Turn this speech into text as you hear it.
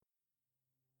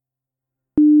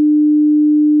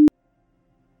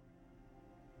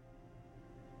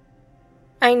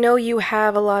I know you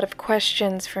have a lot of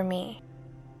questions for me,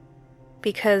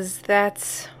 because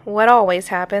that's what always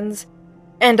happens,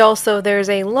 and also there's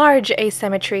a large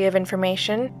asymmetry of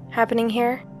information happening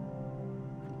here.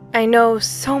 I know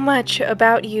so much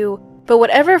about you, but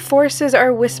whatever forces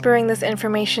are whispering this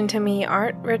information to me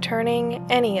aren't returning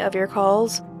any of your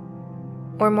calls.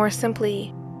 Or more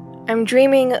simply, I'm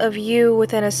dreaming of you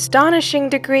with an astonishing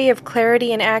degree of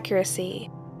clarity and accuracy,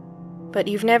 but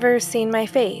you've never seen my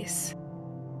face,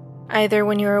 either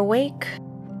when you're awake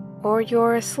or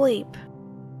you're asleep.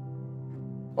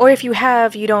 Or if you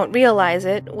have, you don't realize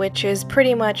it, which is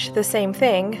pretty much the same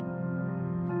thing,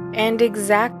 and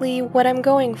exactly what I'm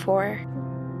going for.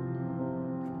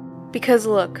 Because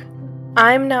look,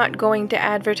 I'm not going to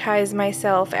advertise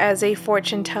myself as a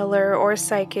fortune teller or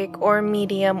psychic or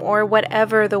medium or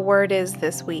whatever the word is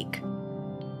this week.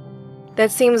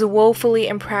 That seems woefully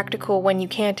impractical when you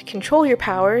can't control your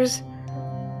powers,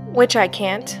 which I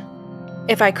can't.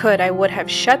 If I could, I would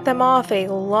have shut them off a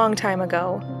long time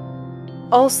ago.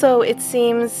 Also, it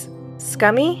seems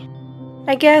scummy,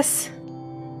 I guess.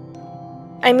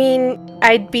 I mean,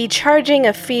 I'd be charging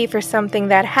a fee for something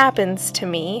that happens to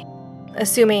me,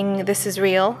 assuming this is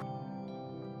real.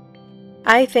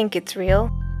 I think it's real.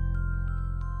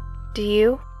 Do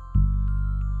you?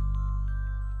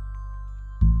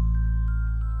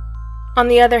 On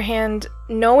the other hand,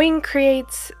 knowing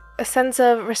creates a sense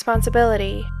of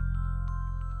responsibility,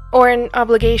 or an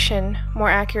obligation, more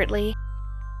accurately.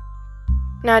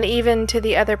 Not even to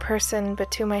the other person,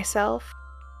 but to myself.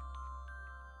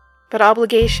 But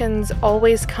obligations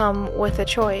always come with a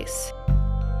choice.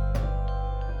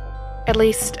 At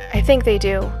least, I think they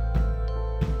do.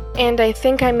 And I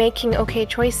think I'm making okay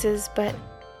choices, but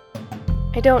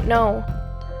I don't know.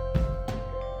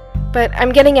 But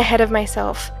I'm getting ahead of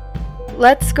myself.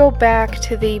 Let's go back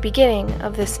to the beginning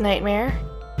of this nightmare.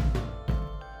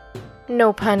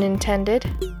 No pun intended.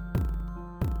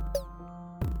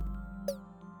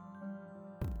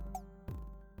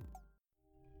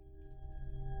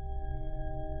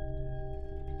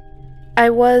 I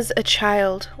was a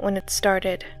child when it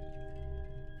started,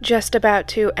 just about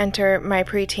to enter my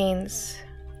preteens,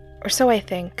 or so I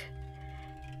think.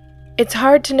 It's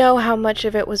hard to know how much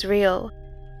of it was real,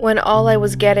 when all I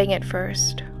was getting at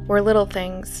first were little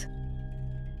things.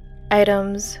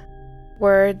 Items,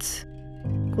 words,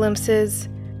 glimpses,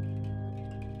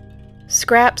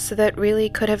 scraps that really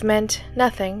could have meant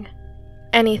nothing,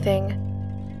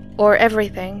 anything, or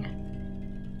everything.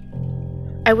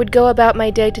 I would go about my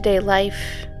day-to-day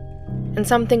life, and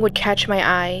something would catch my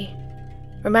eye,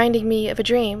 reminding me of a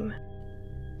dream,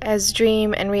 as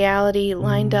dream and reality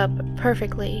lined up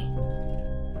perfectly.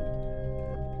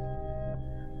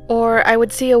 Or I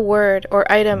would see a word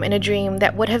or item in a dream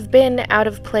that would have been out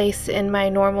of place in my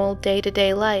normal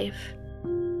day-to-day life.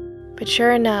 But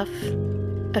sure enough,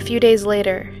 a few days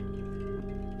later,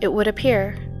 it would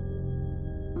appear.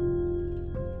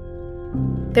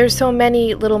 There's so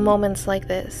many little moments like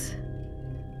this.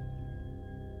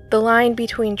 The line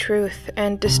between truth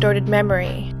and distorted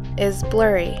memory is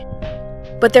blurry,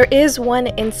 but there is one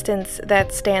instance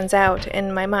that stands out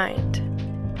in my mind.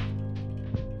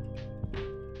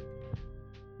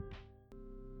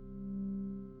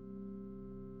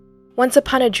 Once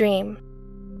upon a dream,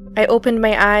 I opened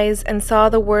my eyes and saw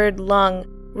the word lung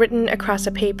written across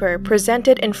a paper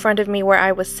presented in front of me where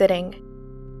I was sitting.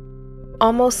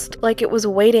 Almost like it was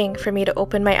waiting for me to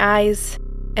open my eyes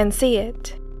and see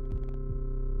it.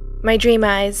 My dream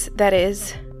eyes, that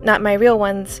is, not my real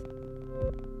ones.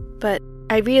 But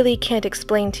I really can't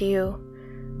explain to you,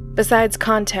 besides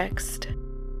context,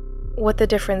 what the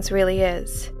difference really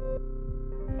is.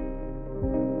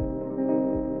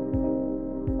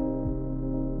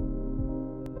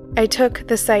 I took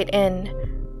the sight in,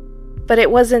 but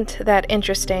it wasn't that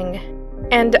interesting,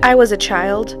 and I was a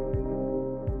child.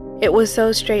 It was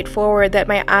so straightforward that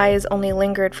my eyes only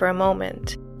lingered for a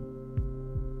moment.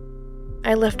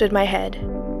 I lifted my head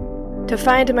to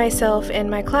find myself in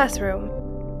my classroom,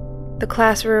 the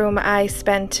classroom I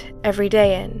spent every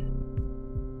day in.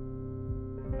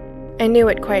 I knew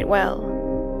it quite well.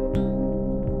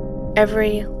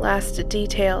 Every last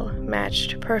detail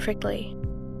matched perfectly.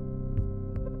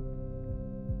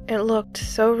 It looked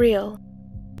so real.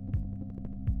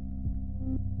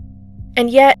 And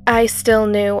yet, I still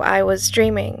knew I was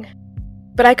dreaming,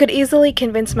 but I could easily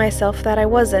convince myself that I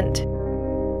wasn't.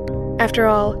 After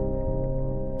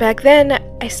all, back then,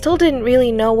 I still didn't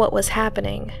really know what was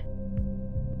happening.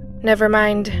 Never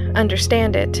mind,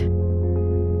 understand it,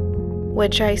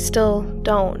 which I still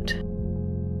don't.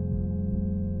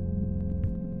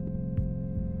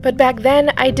 But back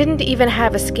then, I didn't even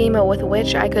have a schema with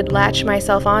which I could latch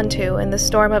myself onto in the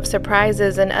storm of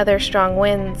surprises and other strong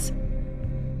winds.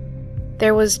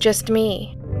 There was just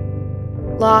me,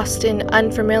 lost in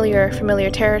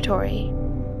familiar territory,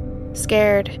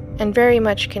 scared and very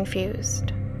much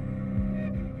confused.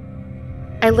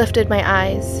 I lifted my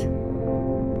eyes.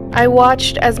 I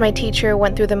watched as my teacher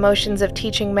went through the motions of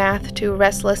teaching math to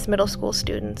restless middle school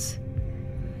students.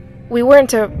 We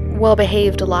weren't a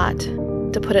well-behaved lot,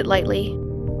 to put it lightly.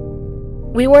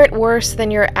 We weren't worse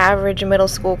than your average middle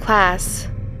school class,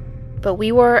 but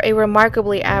we were a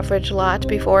remarkably average lot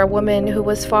before a woman who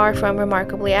was far from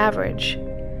remarkably average.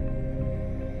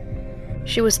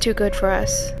 She was too good for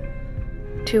us.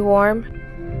 Too warm.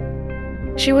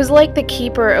 She was like the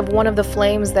keeper of one of the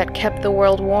flames that kept the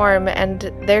world warm,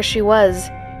 and there she was,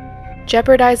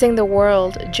 jeopardizing the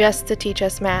world just to teach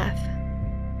us math.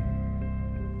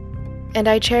 And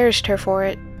I cherished her for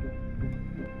it.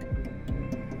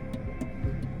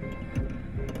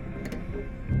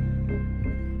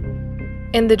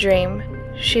 In the dream,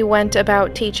 she went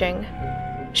about teaching.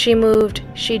 She moved,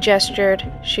 she gestured,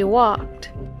 she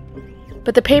walked.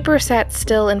 But the paper sat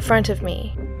still in front of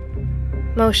me,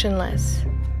 motionless.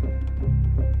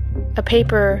 A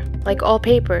paper like all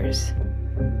papers,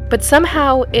 but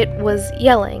somehow it was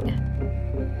yelling.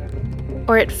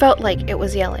 Or it felt like it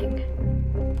was yelling.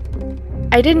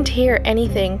 I didn't hear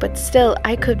anything, but still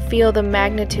I could feel the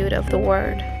magnitude of the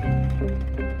word.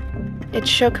 It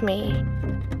shook me.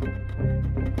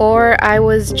 Or I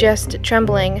was just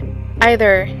trembling.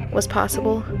 Either was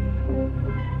possible.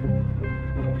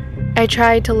 I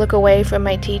tried to look away from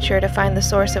my teacher to find the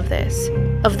source of this,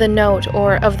 of the note,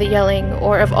 or of the yelling,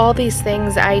 or of all these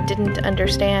things I didn't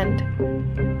understand.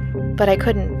 But I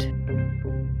couldn't.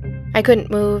 I couldn't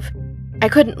move. I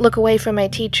couldn't look away from my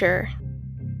teacher.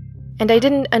 And I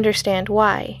didn't understand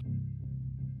why.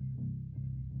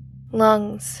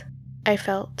 Lungs, I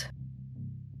felt.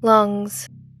 Lungs.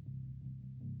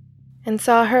 And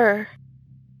saw her.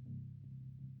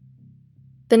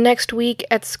 The next week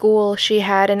at school, she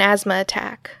had an asthma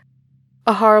attack.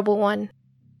 A horrible one,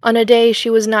 on a day she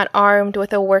was not armed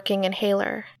with a working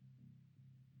inhaler.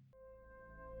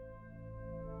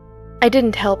 I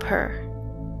didn't help her,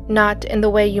 not in the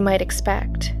way you might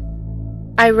expect.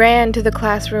 I ran to the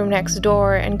classroom next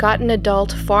door and got an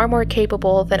adult far more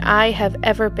capable than I have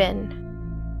ever been.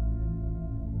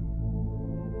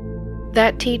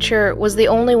 That teacher was the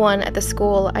only one at the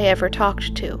school I ever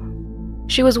talked to.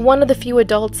 She was one of the few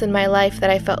adults in my life that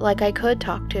I felt like I could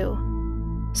talk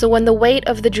to. So when the weight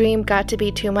of the dream got to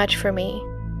be too much for me,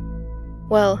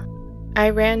 well, I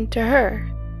ran to her.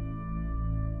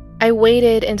 I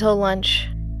waited until lunch,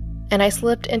 and I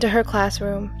slipped into her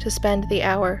classroom to spend the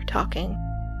hour talking.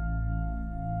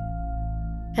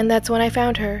 And that's when I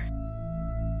found her.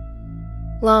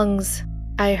 Lungs,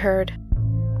 I heard.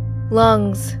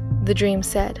 Lungs, the dream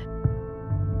said.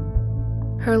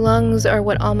 Her lungs are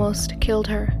what almost killed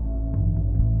her.